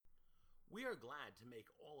We are glad to make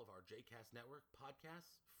all of our JCast Network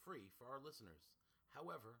podcasts free for our listeners.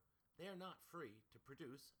 However, they are not free to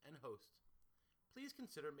produce and host. Please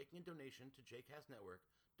consider making a donation to JCast Network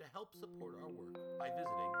to help support our work by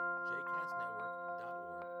visiting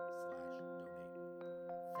jcastnetwork.org/donate.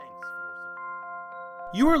 Thanks for your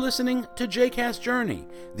support. You are listening to JCast Journey,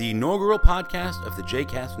 the inaugural podcast of the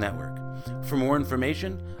JCast Network. For more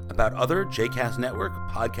information about other JCast Network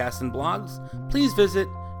podcasts and blogs, please visit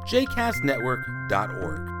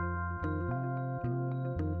jcastnetwork.org.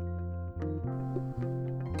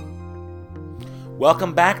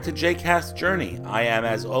 Welcome back to JCast Journey. I am,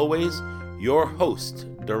 as always, your host,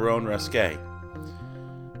 Daron Rasquet.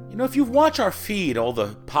 You know, if you watch our feed, all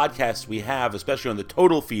the podcasts we have, especially on the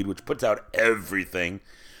Total feed, which puts out everything,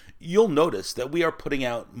 you'll notice that we are putting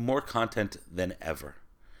out more content than ever.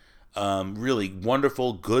 Really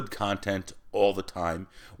wonderful, good content all the time.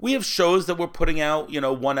 We have shows that we're putting out,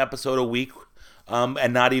 one episode a week,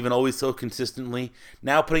 and not even always so consistently.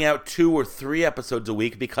 Now putting out 2 or 3 episodes a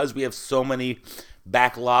week because we have so many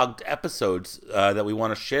backlogged episodes that we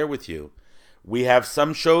want to share with you. We have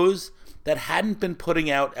some shows that hadn't been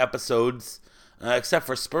putting out episodes, except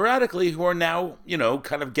for sporadically, who are now,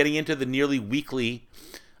 kind of getting into the nearly weekly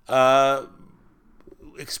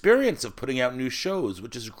experience of putting out new shows,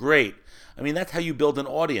 which is great. I mean, that's how you build an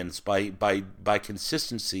audience, by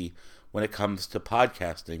consistency when it comes to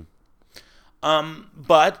podcasting.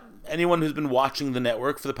 But anyone who's been watching the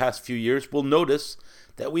network for the past few years will notice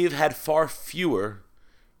that we have had far fewer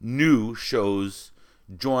new shows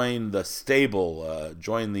join the stable,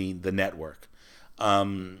 join the network.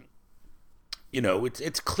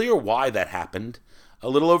 It's clear why that happened. A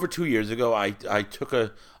little over 2 years ago, I took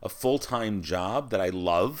a full-time job that I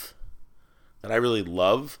really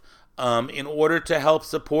love, in order to help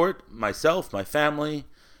support myself, my family,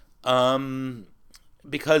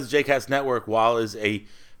 because JCast Network, while is a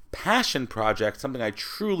passion project, something I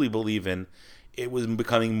truly believe in, it was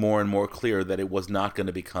becoming more and more clear that it was not going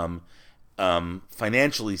to become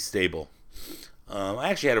financially stable. I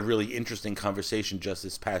actually had a really interesting conversation just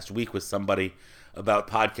this past week with somebody about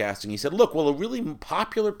podcasting. He said, look, well, a really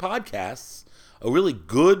popular podcast, a really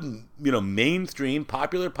good, mainstream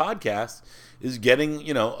popular podcast is getting,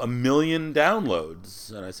 1 million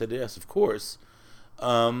downloads. And I said, yes, of course.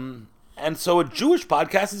 And so a Jewish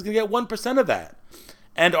podcast is going to get 1% of that.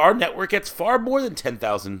 And our network gets far more than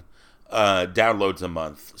 10,000 downloads a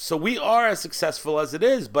month. So we are as successful as it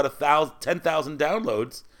is, but 10,000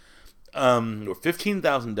 downloads, or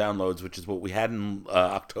 15,000 downloads, which is what we had in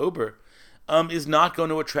October, is not going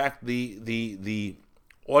to attract the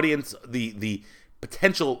audience, the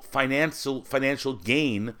potential financial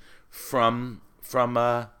gain from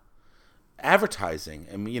advertising.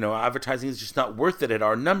 I mean, advertising is just not worth it at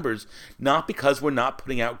our numbers, not because we're not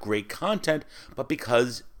putting out great content, but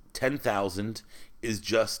because 10,000 is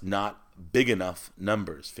just not big enough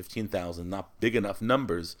numbers. 15,000, not big enough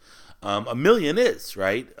numbers. 1 million is,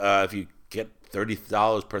 right? If you get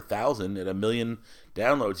 $30 per thousand at 1 million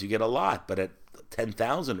downloads, you get a lot. But at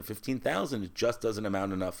 10,000 or 15,000, it just doesn't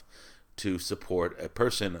amount enough to support a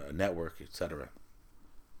person, a network, etc.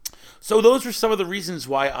 So those were some of the reasons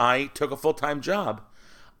why I took a full-time job.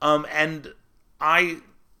 And I,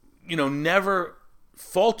 never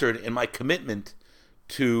faltered in my commitment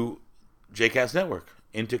to JCast Network,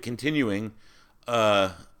 into continuing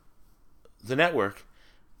the network.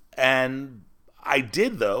 And I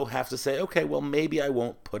did, though, have to say, okay, well, maybe I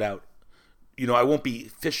won't put out, I won't be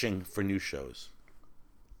fishing for new shows.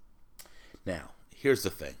 Now, here's the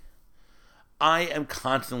thing. I am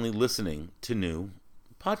constantly listening to new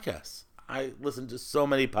podcasts. I listen to so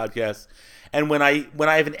many podcasts. And when I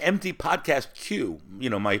have an empty podcast queue,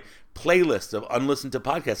 my playlist of unlistened to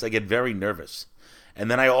podcasts, I get very nervous.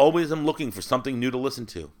 And then I always am looking for something new to listen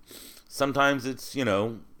to. Sometimes it's,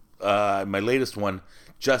 my latest one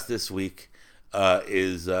just this week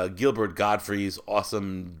is Gilbert Gottfried's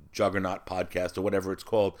awesome Juggernaut podcast, or whatever it's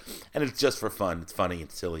called. And it's just for fun. It's funny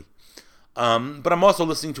and silly. But I'm also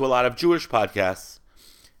listening to a lot of Jewish podcasts.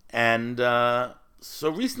 And so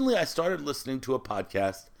recently I started listening to a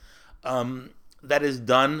podcast that is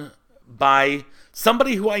done by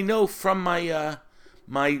somebody who I know from my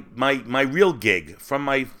my real gig, from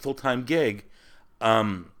my full-time gig,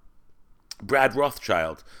 Brad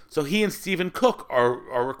Rothschild. So he and Stephen Cook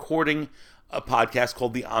are recording a podcast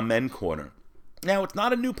called The Amen Corner. Now, it's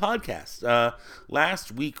not a new podcast.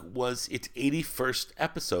 Last week was its 81st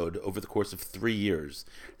episode over the course of 3 years.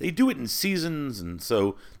 They do it in seasons, and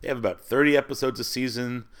so they have about 30 episodes a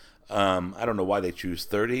season. I don't know why they choose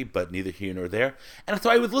 30, but neither here nor there. And so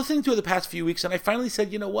I was listening to it the past few weeks, and I finally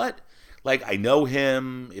said, you know what? like I know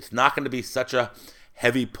him. It's not going to be such a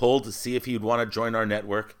heavy pull to see if he'd want to join our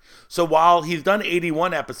network. So while he's done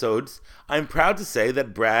 81 episodes, I'm proud to say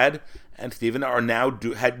that Brad and Steven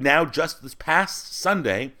had now just this past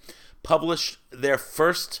Sunday published their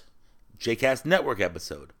first JCast Network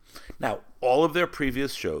episode. Now, all of their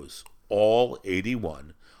previous shows, all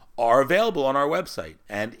 81, are available on our website.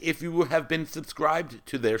 And if you have been subscribed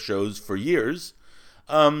to their shows for years,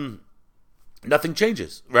 nothing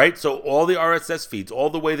changes, right? So all the RSS feeds, all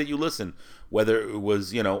the way that you listen, whether it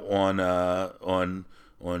was, on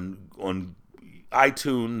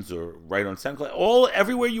iTunes or right on SoundCloud,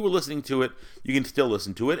 everywhere you were listening to it, you can still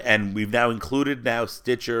listen to it. And we've now included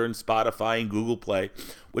Stitcher and Spotify and Google Play,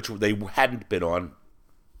 which they hadn't been on.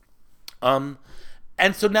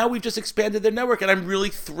 And so now we've just expanded their network, and I'm really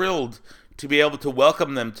thrilled to be able to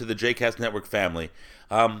welcome them to the JCast Network family.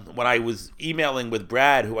 When I was emailing with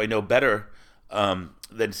Brad, who I know better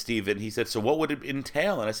than Steven, he said, so what would it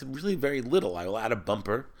entail? And I said, really very little. I will add a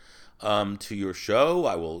bumper to your show.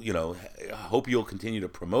 I will, hope you'll continue to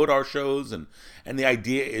promote our shows. And the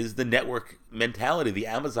idea is the network mentality, the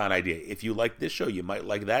Amazon idea. If you like this show, you might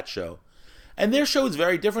like that show. And their show is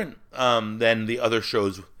very different than the other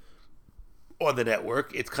shows on the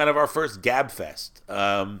network. It's kind of our first Gab Fest,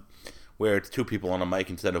 where it's two people on a mic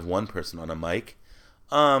instead of one person on a mic.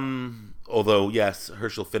 Although, yes,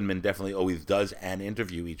 Herschel Finman definitely always does an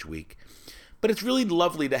interview each week. But it's really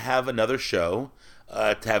lovely to have another show,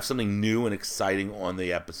 to have something new and exciting on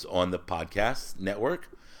the podcast network.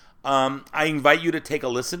 I invite you to take a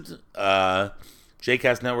listen,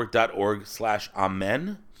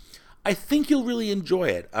 jcastnetwork.org/amen. I think you'll really enjoy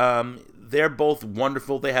it. They're both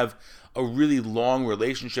wonderful. They have a really long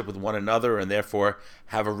relationship with one another and therefore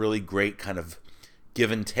have a really great kind of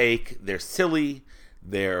give and take. They're silly,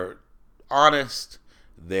 they're honest,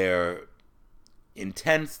 they're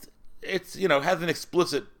intense. It's, has an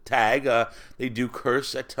explicit tag. They do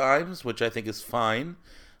curse at times, which I think is fine.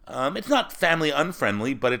 It's not family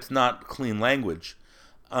unfriendly, but it's not clean language.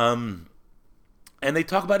 And they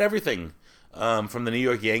talk about everything. From the New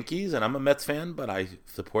York Yankees, and I'm a Mets fan, but I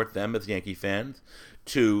support them as Yankee fans,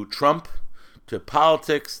 to Trump, to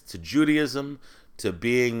politics, to Judaism, to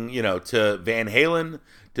being, to Van Halen,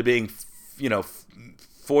 to being,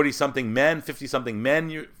 40-something men, 50-something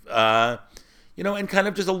men, and kind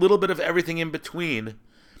of just a little bit of everything in between.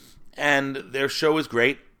 And their show is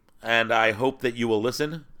great, and I hope that you will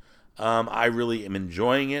listen. I really am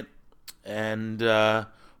enjoying it, and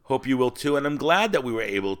hope you will too. And I'm glad that we were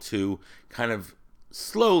able to kind of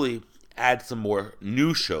slowly add some more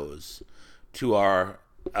new shows to our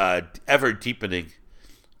ever-deepening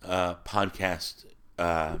podcast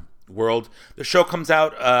world. The show comes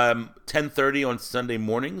out 10:30 on Sunday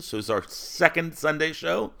mornings, so it's our second Sunday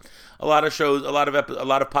show. A lot of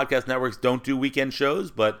podcast networks don't do weekend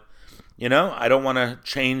shows, but I don't want to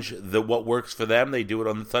change what works for them. They do it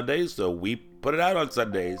on Sundays, so we put it out on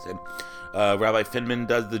Sundays. And Rabbi Finman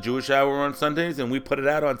does the Jewish Hour on Sundays, and we put it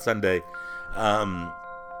out on Sunday,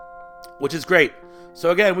 which is great.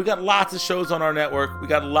 So again, we've got lots of shows on our network. We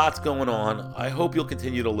got lots going on. I hope you'll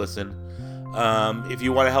continue to listen. If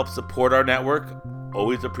you want to help support our network,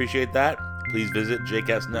 always appreciate that. Please visit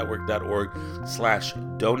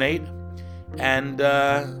jcastnetwork.org/donate. And,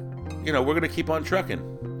 we're going to keep on trucking.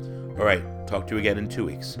 All right, talk to you again in 2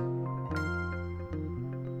 weeks.